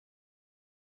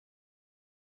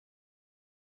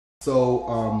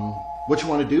So what you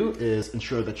want to do is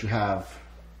ensure that you have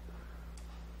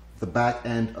the back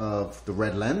end of the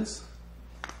red lens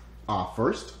off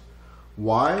first.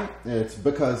 Why? It's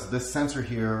because this sensor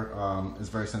here is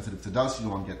very sensitive to dust. You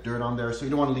don't want to get dirt on there, so you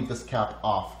don't want to leave this cap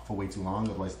off for way too long,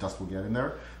 otherwise dust will get in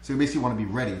there. So you basically want to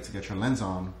be ready to get your lens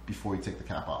on before you take the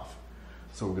cap off.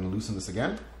 So we're going to loosen this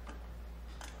again,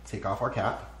 take off our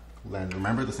cap, and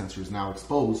remember the sensor is now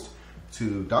exposed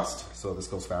to dust, so this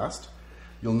goes fast.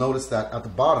 You'll notice that at the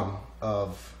bottom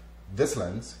of this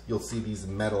lens, you'll see these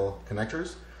metal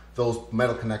connectors. Those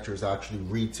metal connectors actually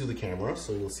read to the camera,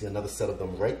 so you'll see another set of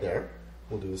them right there.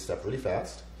 We'll do this step really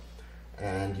fast.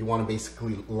 And you want to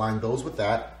basically line those with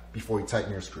that before you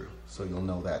tighten your screw, so you'll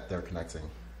know that they're connecting.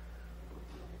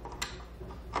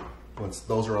 Once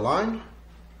those are aligned,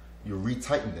 you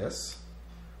retighten this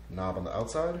knob on the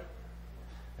outside.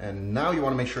 And now you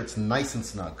want to make sure it's nice and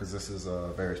snug, because this is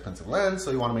a very expensive lens,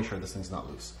 so you want to make sure this thing's not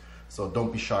loose. So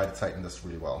don't be shy to tighten this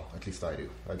really well, at least I do.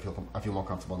 I feel more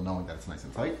comfortable knowing that it's nice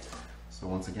and tight. So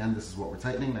once again, this is what we're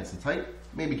tightening, nice and tight.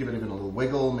 Maybe give it even a little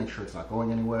wiggle, make sure it's not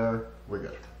going anywhere. We're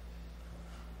good.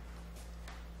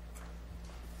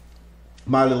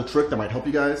 My little trick that might help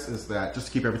you guys is that, just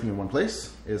to keep everything in one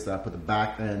place, is that I put the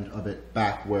back end of it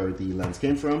back where the lens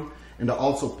came from, and I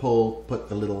also put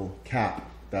the little cap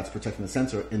that's protecting the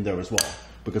sensor in there as well,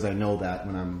 because I know that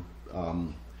when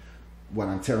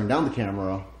I'm tearing down the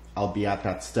camera, I'll be at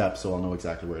that step, so I'll know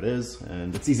exactly where it is,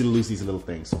 and it's easy to lose these little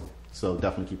things. So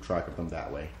definitely keep track of them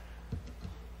that way.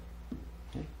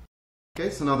 Okay,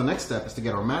 so now the next step is to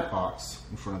get our matte box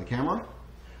in front of the camera.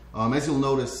 As you'll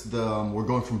notice, we're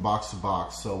going from box to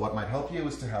box. So what might help you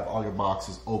is to have all your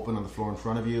boxes open on the floor in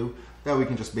front of you. That way we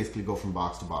can just basically go from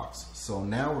box to box. So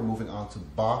now we're moving on to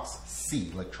box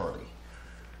C, like Charlie.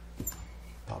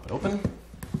 Pop it open.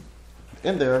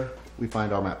 In there, we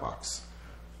find our matte box.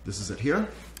 This is it here.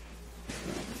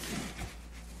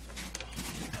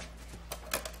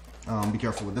 Be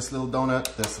careful with this little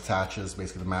donut. This attaches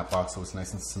basically the matte box so it's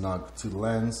nice and snug to the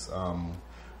lens.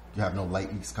 You have no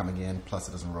light leaks coming in, plus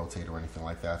it doesn't rotate or anything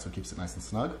like that, so it keeps it nice and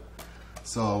snug.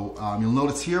 So you'll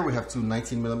notice here we have two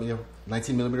 19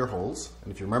 millimeter holes,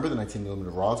 and if you remember the 19 millimeter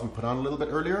rods we put on a little bit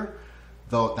earlier,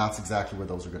 though that's exactly where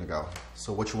those are going to go.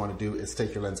 So what you want to do is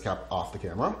take your lens cap off the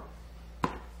camera,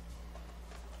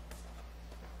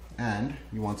 and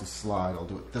you want to slide, I'll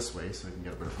do it this way so you can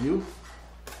get a better view.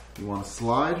 You want to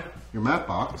slide your matte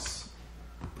box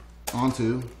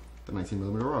onto the 19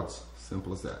 millimeter rods.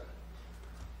 Simple as that.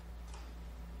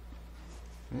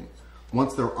 Okay.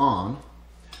 Once they're on,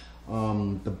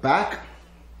 the back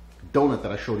donut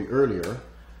that I showed you earlier,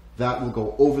 that will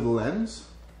go over the lens,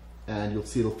 and you'll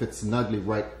see it'll fit snugly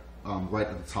right at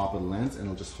the top of the lens, and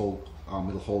it'll just hold,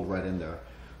 it'll hold right in there.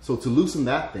 So to loosen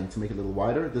that thing, to make it a little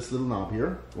wider, this little knob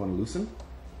here, you want to loosen,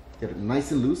 get it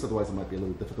nice and loose, otherwise it might be a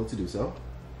little difficult to do so.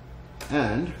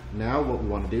 And now what we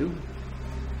want to do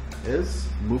is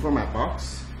move our matte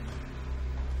box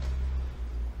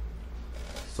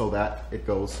so that it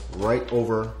goes right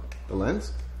over the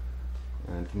lens.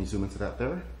 And can you zoom into that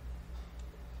there?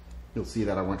 You'll see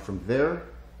that I went from there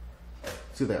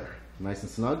to there. Nice and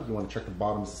snug. You want to check the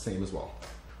bottom is the same as well.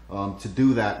 To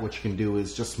do that, what you can do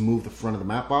is just move the front of the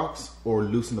matte box or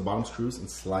loosen the bottom screws and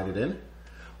slide it in.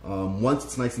 Once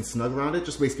it's nice and snug around it,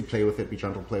 just basically play with it, be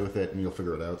gentle, play with it, and you'll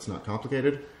figure it out. It's not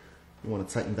complicated. You want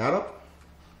to tighten that up.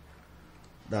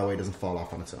 That way it doesn't fall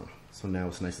off on its own. So now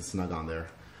it's nice and snug on there.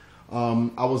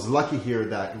 I was lucky here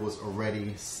that it was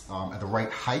already at the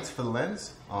right height for the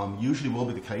lens. Usually will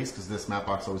be the case because this matte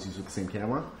box always uses with the same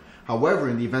camera. However,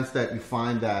 in the event that you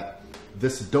find that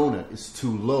this donut is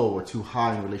too low or too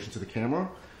high in relation to the camera,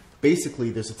 basically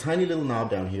there's a tiny little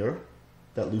knob down here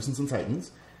that loosens and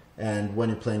tightens. And when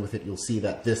you're playing with it, you'll see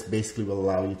that this basically will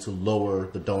allow you to lower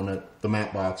the donut, the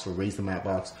matte box, or raise the matte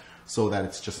box so that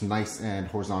it's just nice and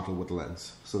horizontal with the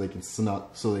lens. So they can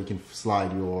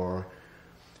slide your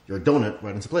donut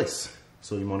right into place.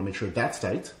 So you want to make sure that's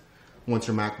tight. Once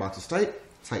your matte box is tight,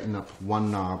 tighten up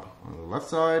one knob on the left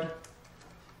side.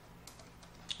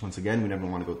 Once again, we never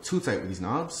want to go too tight with these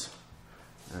knobs.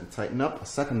 And tighten up a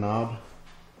second knob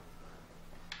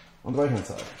on the right hand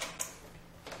side.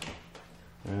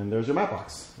 And there's your matte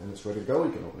box, and it's ready to go.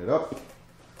 You can open it up.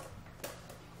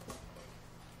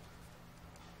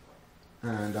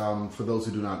 And for those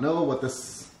who do not know what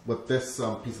this piece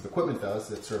of equipment does,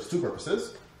 it serves two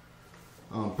purposes.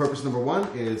 Purpose number one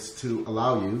is to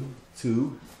allow you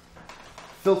to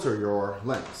filter your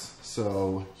lens.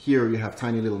 So here you have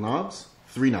tiny little knobs,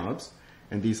 3 knobs,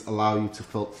 and these allow you to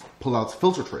pull out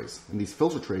filter trays. And these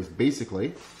filter trays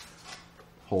basically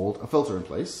hold a filter in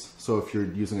place. So if you're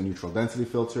using a neutral density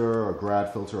filter, a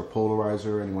grad filter, a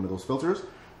polarizer, any one of those filters,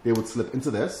 they would slip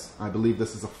into this. I believe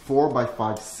this is a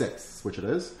 4x5/6, which it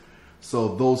is. So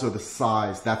those are the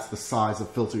size, that's the size of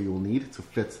filter you will need to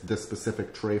fit this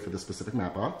specific tray for this specific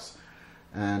matte box.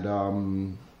 And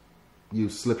you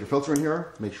slip your filter in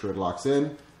here, make sure it locks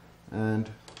in, and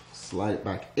slide it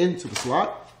back into the slot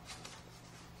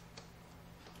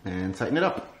and tighten it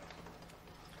up.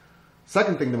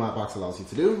 Second thing the matte box allows you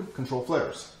to do, control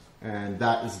flares. And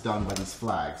that is done by these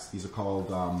flags. These are called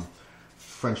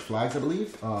French flags, I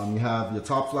believe. You have your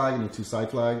top flag and your two side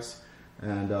flags.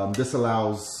 And this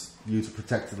allows you to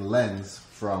protect the lens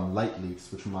from light leaks,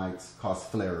 which might cause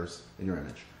flares in your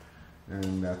image.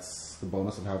 And that's the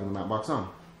bonus of having the matte box on.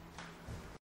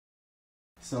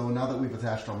 So now that we've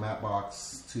attached our matte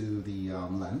box to the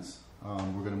lens,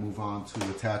 we're going to move on to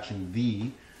attaching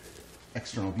the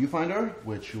external viewfinder,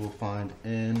 which you will find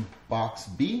in box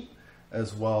B,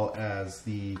 as well as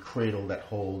the cradle that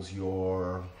holds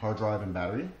your hard drive and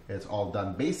battery. It's all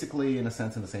done basically, in a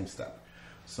sense, in the same step.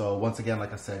 So once again,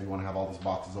 like I said, you want to have all these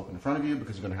boxes open in front of you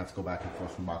because you're going to have to go back and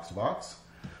forth from box to box.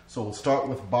 So we'll start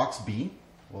with box B.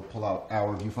 We'll pull out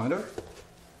our viewfinder,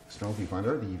 external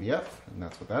viewfinder, the EVF, and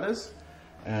that's what that is.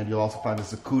 And you'll also find a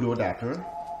Zacuto adapter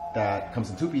that comes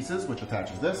in two pieces, which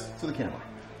attaches this to the camera.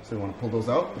 So you want to pull those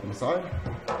out, put them aside.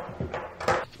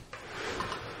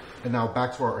 And now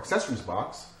back to our accessories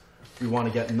box. We want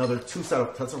to get another two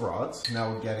sets of rods.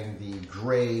 Now we're getting the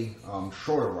gray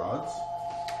shorter rods.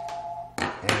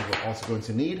 And we're also going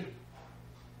to need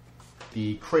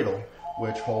the cradle,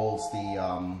 which holds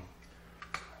the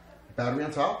battery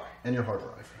on top and your hard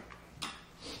drive.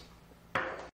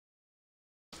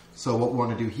 So what we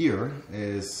want to do here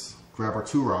is grab our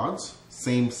two rods,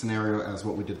 same scenario as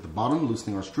what we did at the bottom,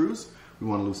 loosening our screws. We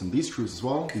want to loosen these screws as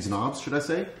well, these knobs should I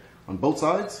say, on both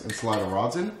sides, and slide our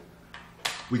rods in.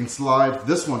 We can slide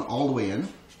this one all the way in.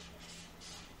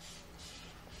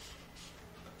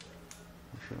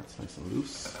 Make sure that's nice and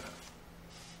loose.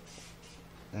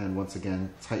 And once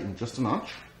again, tighten just a notch.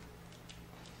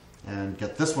 And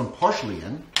get this one partially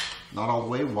in, not all the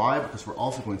way. Why? Because we're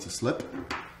also going to slip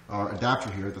our adapter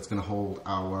here that's going to hold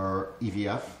our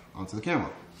EVF onto the camera.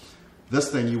 This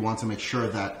thing, you want to make sure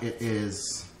that it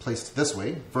is placed this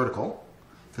way, vertical,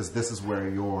 because this is where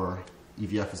your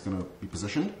EVF is going to be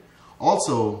positioned.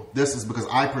 Also, this is because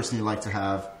I personally like to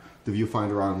have the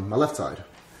viewfinder on my left side.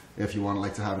 If you want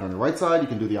to have it on the right side, you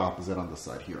can do the opposite on this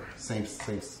side here. Same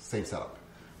setup.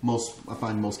 I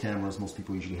find most cameras, most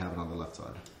people usually have it on the left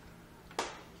side.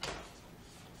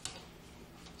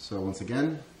 So once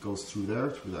again, goes through there,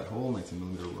 through that hole,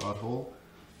 19mm rod hole.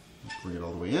 Bring it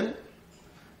all the way in.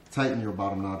 Tighten your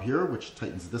bottom knob here, which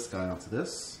tightens this guy onto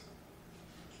this.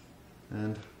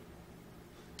 And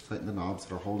tighten the knobs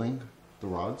that are holding the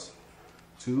rods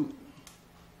to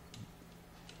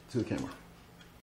the camera.